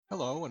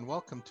Hello and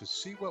welcome to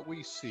See What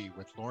We See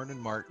with Lauren and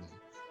Martin.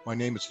 My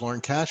name is Lauren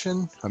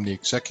Cashin. I'm the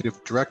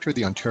Executive Director of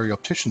the Ontario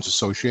Opticians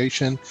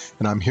Association,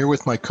 and I'm here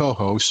with my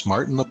co-host,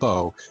 Martin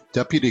LeBeau,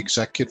 Deputy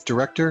Executive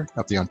Director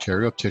of the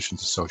Ontario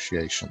Opticians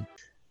Association.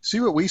 See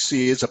What We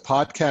See is a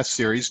podcast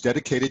series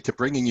dedicated to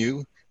bringing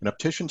you an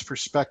optician's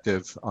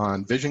perspective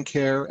on vision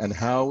care and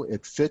how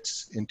it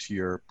fits into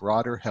your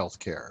broader health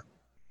care.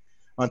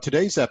 On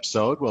today's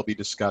episode, we'll be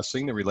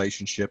discussing the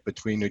relationship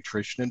between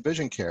nutrition and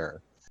vision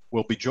care.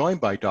 We'll be joined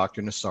by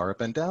Dr. Nasara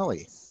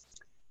Bandali.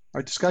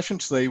 Our discussion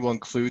today will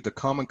include the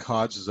common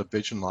causes of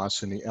vision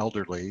loss in the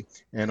elderly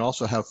and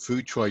also how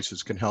food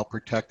choices can help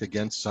protect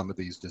against some of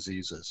these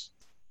diseases.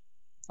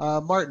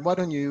 Martin, why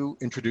don't you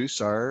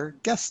introduce our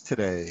guest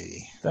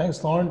today?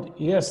 Thanks, Lauren.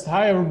 Yes,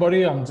 hi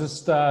everybody. I'm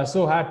just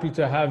so happy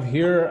to have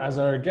here as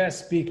our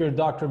guest speaker,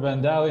 Dr.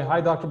 Bandali.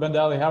 Hi, Dr.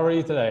 Bandali. How are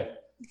you today?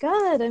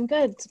 Good, I'm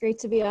good. It's great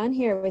to be on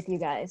here with you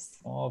guys.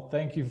 Well,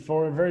 thank you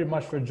very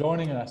much for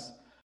joining us.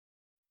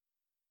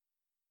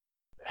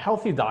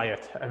 Healthy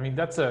diet. I mean,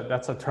 that's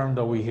a term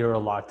that we hear a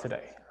lot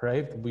today,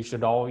 right? We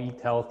should all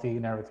eat healthy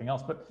and everything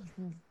else. But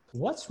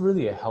what's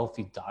really a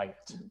healthy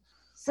diet?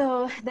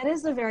 So that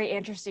is a very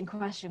interesting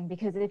question,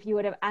 because if you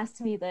would have asked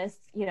me this,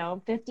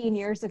 15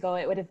 years ago,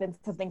 it would have been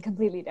something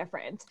completely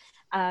different.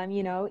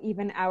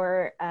 Even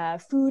our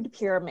food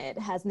pyramid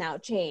has now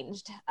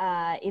changed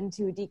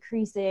into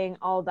decreasing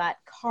all that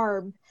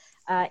carb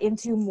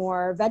into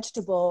more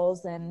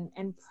vegetables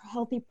and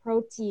healthy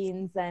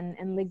proteins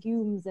and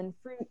legumes and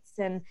fruits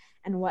and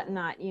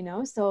whatnot,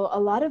 So a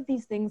lot of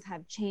these things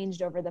have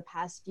changed over the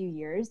past few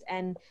years.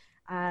 And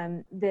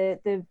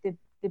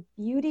the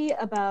beauty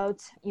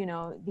about,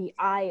 the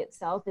eye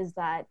itself is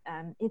that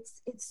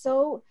it's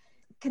so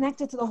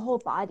connected to the whole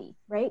body,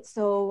 right?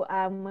 So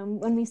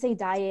when we say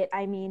diet,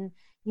 I mean,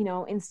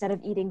 instead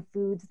of eating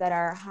foods that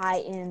are high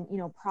in,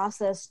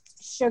 processed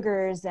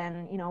sugars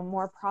and,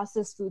 more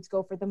processed foods,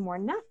 go for the more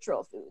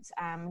natural foods,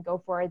 go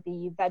for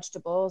the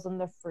vegetables and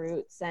the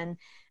fruits and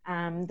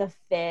the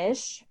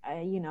fish,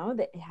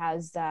 that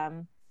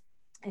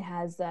it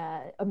has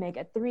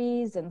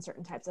omega-3s and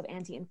certain types of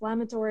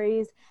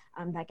anti-inflammatories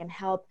that can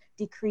help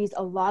decrease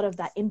a lot of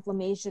that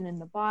inflammation in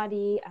the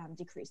body,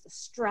 decrease the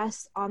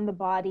stress on the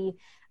body,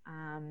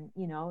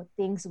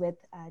 things with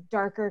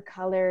darker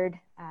colored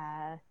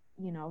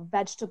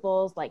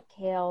vegetables like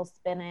kale,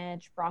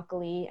 spinach,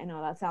 broccoli. I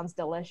know that sounds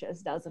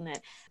delicious, doesn't it?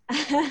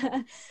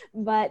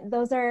 But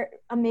those are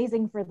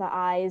amazing for the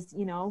eyes.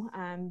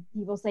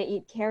 People say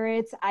eat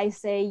carrots. I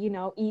say,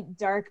 eat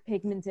dark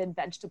pigmented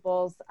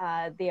vegetables.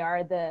 They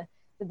are the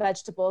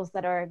vegetables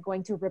that are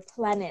going to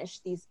replenish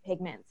these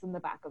pigments in the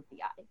back of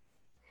the eye.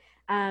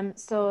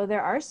 So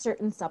there are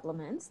certain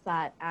supplements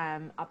that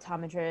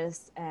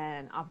optometrists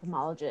and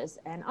ophthalmologists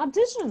and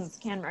opticians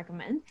can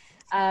recommend.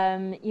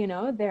 There's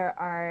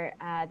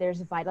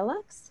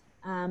Vitalux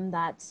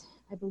that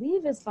I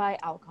believe is by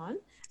Alcon,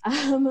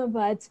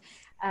 but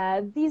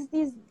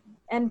these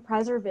and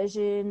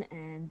PreserVision,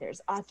 and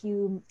there's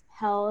Ocu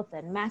Health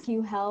and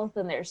Macu Health,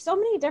 and there's so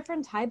many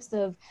different types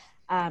of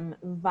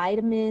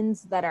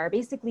vitamins that are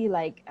basically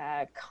like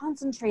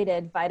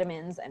concentrated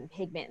vitamins and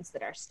pigments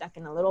that are stuck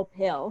in a little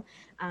pill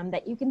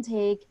that you can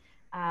take.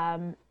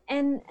 And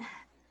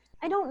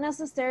I don't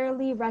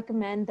necessarily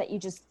recommend that you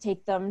just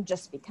take them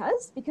just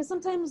because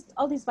sometimes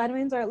all these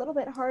vitamins are a little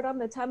bit hard on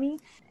the tummy,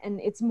 and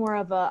it's more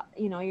of a,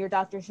 your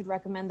doctor should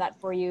recommend that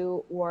for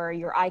you, or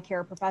your eye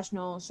care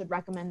professional should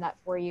recommend that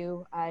for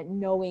you,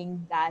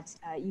 knowing that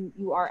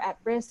you are at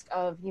risk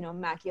of,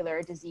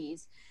 macular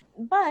disease.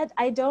 But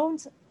I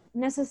don't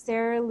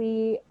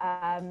necessarily,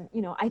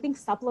 I think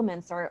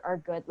supplements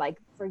are good.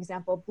 Like, for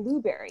example,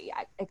 blueberry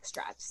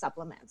extract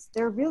supplements.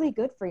 They're really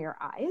good for your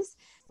eyes,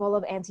 full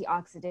of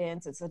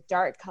antioxidants. It's a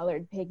dark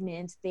colored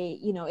pigment.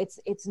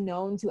 It's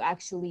known to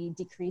actually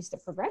decrease the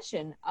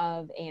progression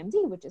of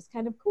AMD, which is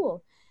kind of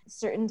cool.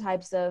 Certain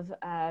types of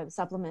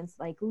supplements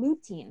like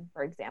lutein,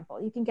 for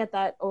example, you can get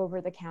that over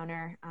the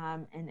counter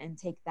and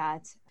take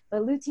that.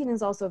 But lutein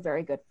is also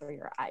very good for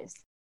your eyes.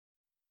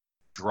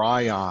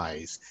 Dry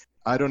eyes.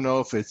 I don't know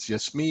if it's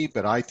just me,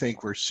 but I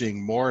think we're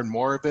seeing more and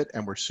more of it,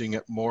 and we're seeing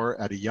it more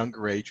at a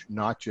younger age,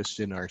 not just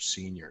in our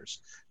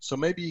seniors. So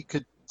maybe you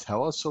could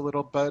tell us a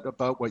little bit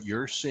about what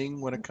you're seeing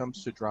when it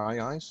comes to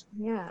dry eyes?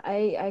 Yeah,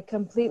 I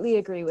completely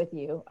agree with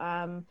you.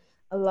 A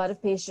lot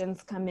of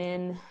patients come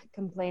in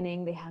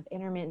complaining they have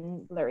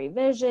intermittent blurry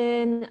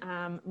vision,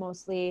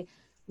 mostly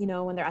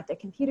when they're at the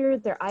computer,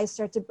 their eyes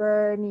start to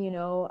burn,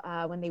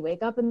 when they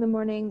wake up in the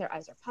morning, their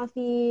eyes are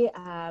puffy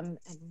and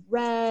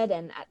red,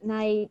 and at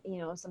night,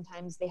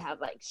 sometimes they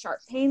have like sharp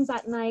pains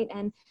at night.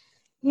 And,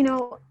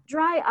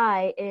 dry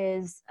eye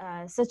is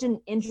such an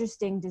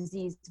interesting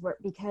disease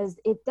because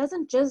it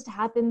doesn't just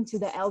happen to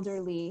the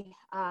elderly.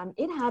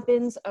 It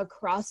happens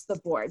across the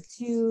board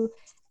to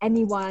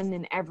anyone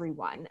and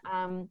everyone.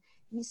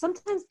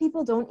 Sometimes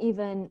people don't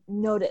even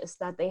notice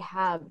that they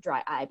have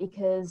dry eye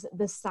because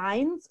the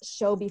signs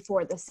show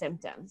before the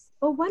symptoms.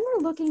 But when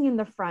we're looking in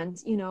the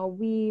front,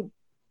 we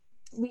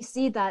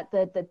see that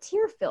the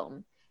tear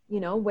film,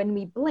 when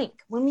we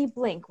blink,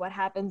 what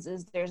happens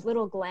is there's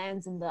little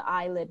glands in the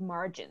eyelid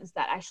margins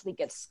that actually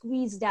get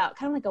squeezed out,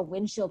 kind of like a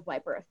windshield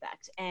wiper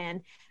effect.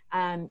 And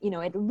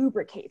it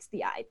lubricates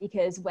the eye,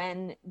 because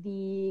when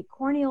the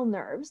corneal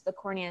nerves, the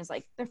cornea is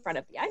like the front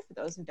of the eye, for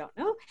those who don't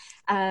know,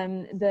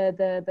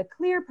 the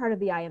clear part of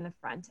the eye in the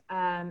front,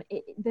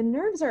 the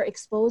nerves are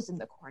exposed in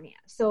the cornea.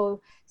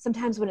 So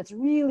sometimes when it's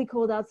really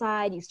cold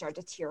outside, you start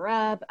to tear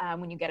up.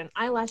 When you get an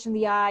eyelash in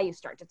the eye, you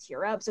start to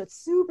tear up. So it's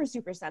super,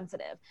 super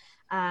sensitive.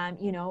 And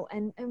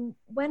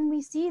when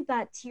we see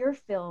that tear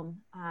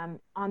film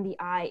on the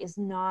eye is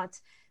not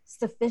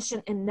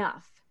sufficient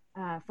enough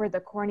for the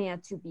cornea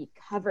to be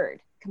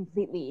covered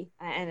completely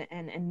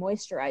and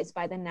moisturized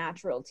by the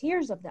natural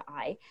tears of the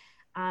eye,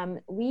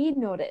 we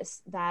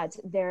notice that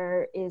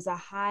there is a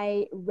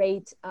high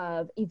rate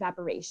of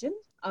evaporation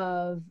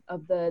of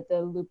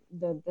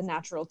the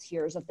natural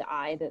tears of the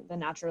eye, the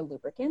natural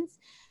lubricants.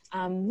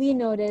 We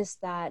notice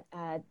that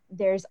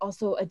there's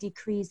also a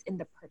decrease in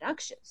the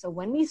production. So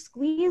when we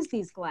squeeze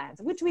these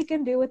glands, which we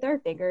can do with our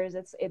fingers,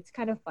 it's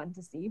kind of fun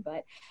to see,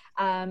 but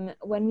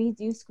when we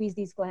do squeeze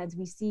these glands,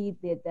 we see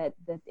that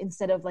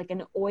instead of like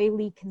an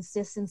oily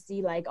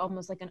consistency, like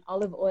almost like an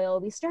olive oil,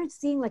 we start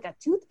seeing like a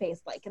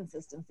toothpaste-like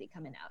consistency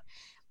coming out,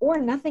 or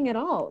nothing at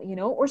all,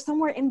 or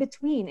somewhere in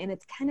between, and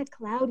it's kind of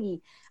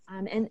cloudy.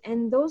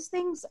 And those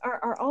things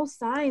are all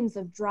signs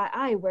of dry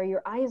eye, where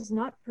your eye is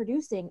not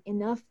producing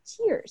enough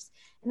tears.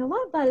 And a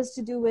lot of that is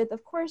to do with,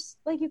 of course,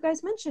 like you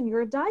guys mentioned,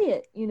 your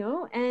diet,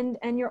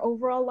 and your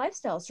overall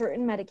lifestyle.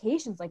 Certain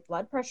medications, like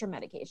blood pressure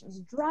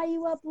medications, dry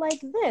you up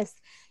like this,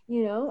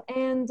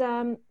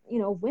 and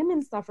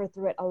women suffer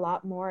through it a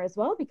lot more as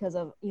well, because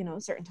of,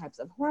 certain types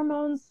of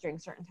hormones during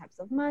certain types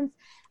of months.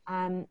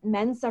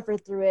 Men suffer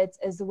through it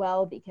as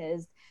well,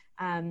 because,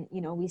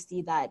 we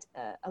see that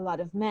a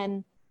lot of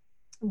men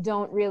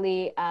don't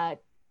really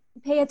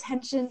pay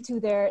attention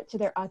to their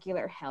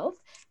ocular health.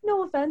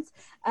 No offense,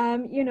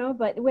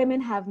 but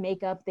women have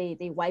makeup.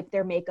 They wipe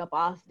their makeup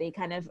off. They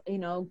kind of,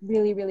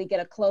 really, really get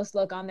a close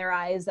look on their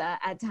eyes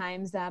at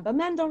times. But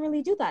men don't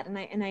really do that,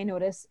 and I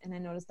notice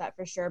that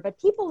for sure. But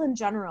people in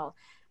general,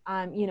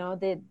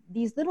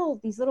 these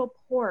little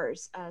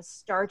pores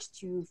start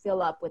to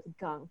fill up with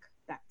gunk,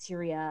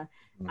 bacteria,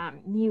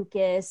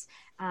 mucus,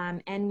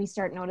 and we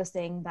start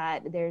noticing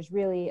that there's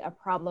really a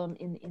problem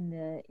in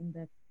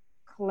the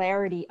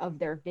clarity of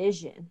their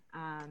vision,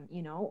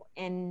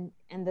 and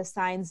the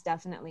signs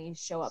definitely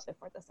show up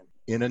before the symptoms.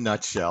 In a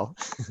nutshell,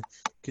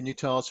 can you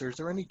tell us, is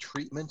there any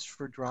treatments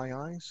for dry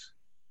eyes?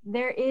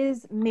 There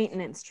is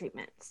maintenance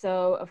treatment.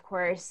 So of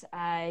course,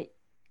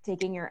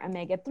 taking your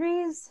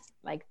omega-3s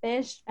like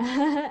fish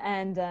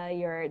and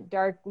your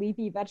dark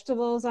leafy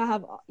vegetables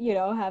have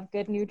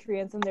good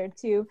nutrients in there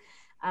too.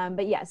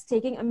 But yes,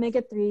 taking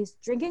omega-3s,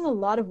 drinking a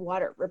lot of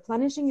water,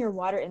 replenishing your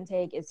water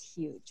intake is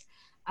huge.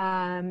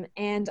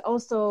 And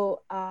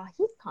also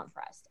heat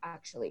compress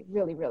actually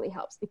really, really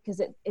helps,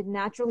 because it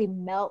naturally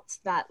melts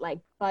that like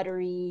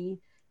buttery,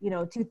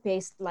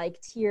 toothpaste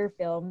like tear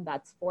film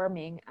that's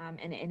forming,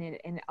 and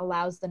it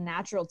allows the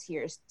natural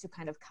tears to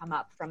kind of come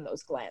up from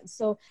those glands.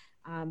 So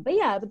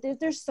but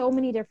there's so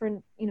many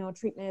different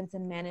treatments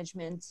and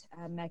management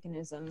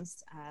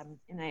mechanisms,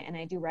 and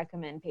I do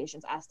recommend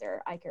patients ask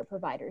their eye care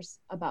providers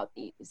about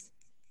these.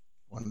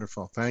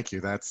 Wonderful. Thank you.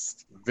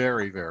 That's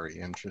very, very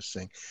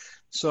interesting.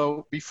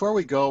 So before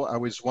we go, I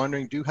was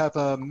wondering, do you have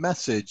a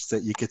message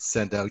that you could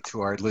send out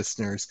to our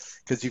listeners?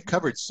 Because you've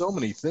covered so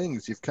many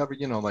things. You've covered,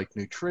 like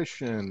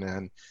nutrition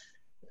and,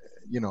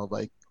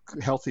 like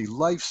healthy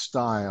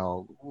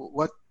lifestyle.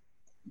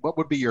 What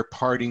would be your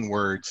parting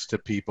words to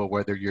people,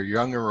 whether you're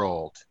young or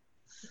old?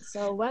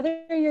 So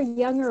whether you're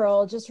young or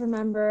old, just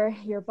remember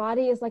your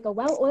body is like a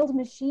well-oiled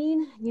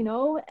machine.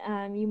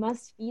 You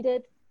must feed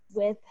it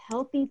with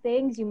healthy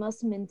things. You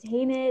must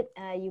maintain it.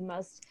 You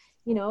must,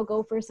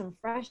 go for some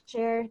fresh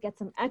air, get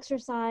some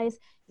exercise.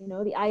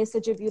 The eye is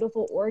such a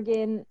beautiful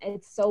organ.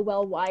 It's so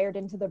well wired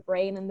into the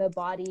brain and the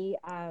body.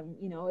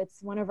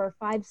 It's one of our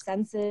 5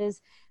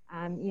 senses.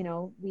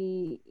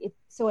 It's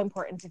so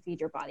important to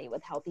feed your body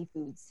with healthy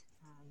foods.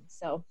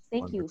 So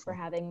thank Wonderful. You for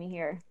having me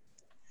here.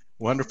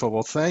 Wonderful.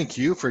 Well, thank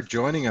you for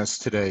joining us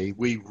today.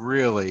 We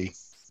really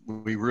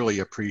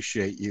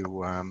appreciate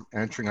you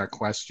answering our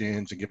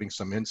questions and giving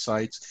some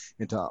insights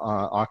into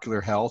ocular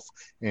health.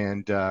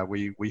 And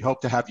we hope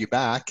to have you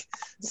back.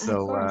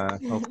 So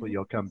hopefully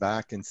you'll come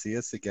back and see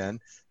us again.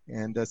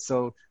 And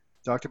so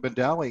Dr.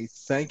 Bendaly,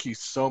 thank you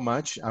so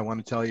much. I want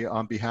to tell you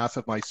on behalf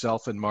of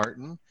myself and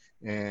Martin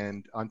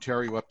and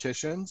Ontario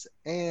Opticians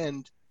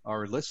and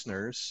our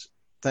listeners,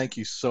 thank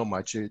you so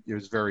much. It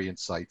was very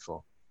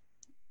insightful.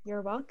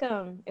 You're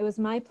welcome. It was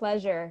my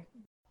pleasure.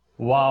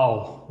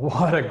 Wow,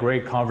 what a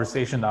great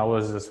conversation that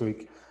was this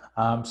week.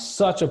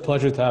 Such a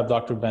pleasure to have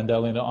Dr.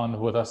 Bendaly on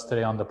with us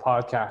today on the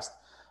podcast.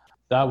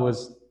 That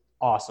was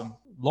awesome.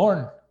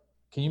 Lauren,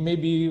 can you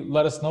maybe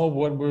let us know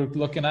what we're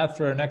looking at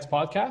for our next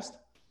podcast?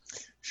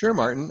 Sure,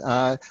 Martin.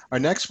 Our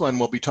next one,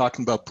 we'll be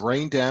talking about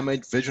brain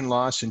damage, vision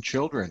loss in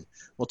children.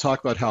 We'll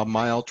talk about how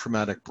mild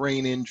traumatic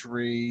brain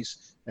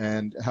injuries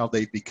and how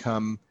they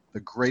become the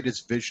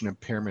greatest vision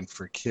impairment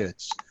for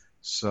kids.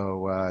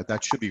 So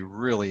that should be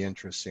really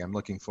interesting. I'm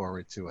looking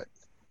forward to it.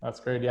 That's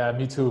great. Yeah,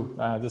 me too.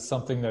 This is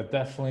something that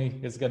definitely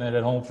is going to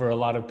hit home for a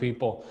lot of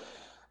people.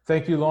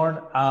 Thank you, Lauren.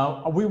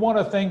 We want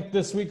to thank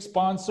this week's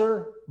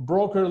sponsor,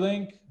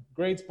 BrokerLink,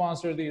 great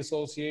sponsor of the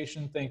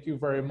association. Thank you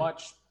very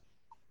much.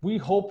 We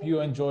hope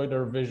you enjoyed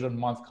our Vision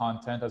Month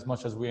content as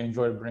much as we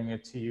enjoyed bringing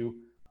it to you.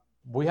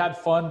 We had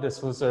fun.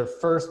 This was our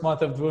first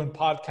month of doing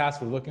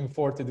podcasts. We're looking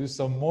forward to do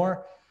some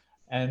more.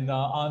 And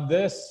on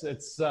this,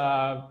 it's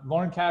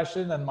Lauren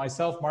Cashin and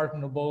myself,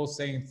 Martin LeBeau,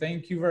 saying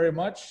thank you very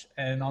much.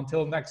 And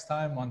until next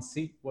time on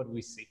See What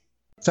We See.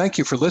 Thank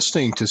you for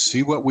listening to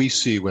See What We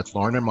See with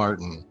Lauren and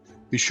Martin.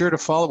 Be sure to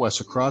follow us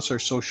across our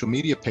social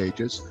media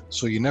pages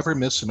so you never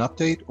miss an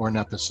update or an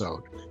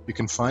episode. You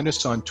can find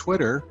us on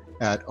Twitter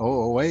at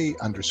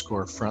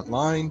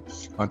OOA_frontline.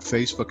 On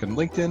Facebook and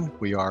LinkedIn,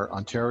 we are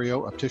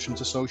Ontario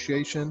Opticians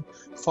Association.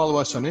 Follow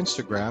us on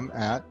Instagram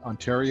at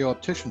Ontario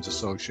Opticians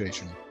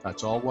Association.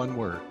 That's all one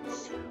word.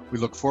 We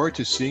look forward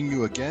to seeing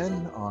you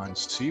again on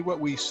See What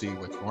We See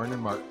with Lauren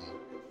and Martin.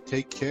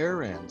 Take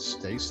care and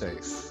stay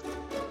safe.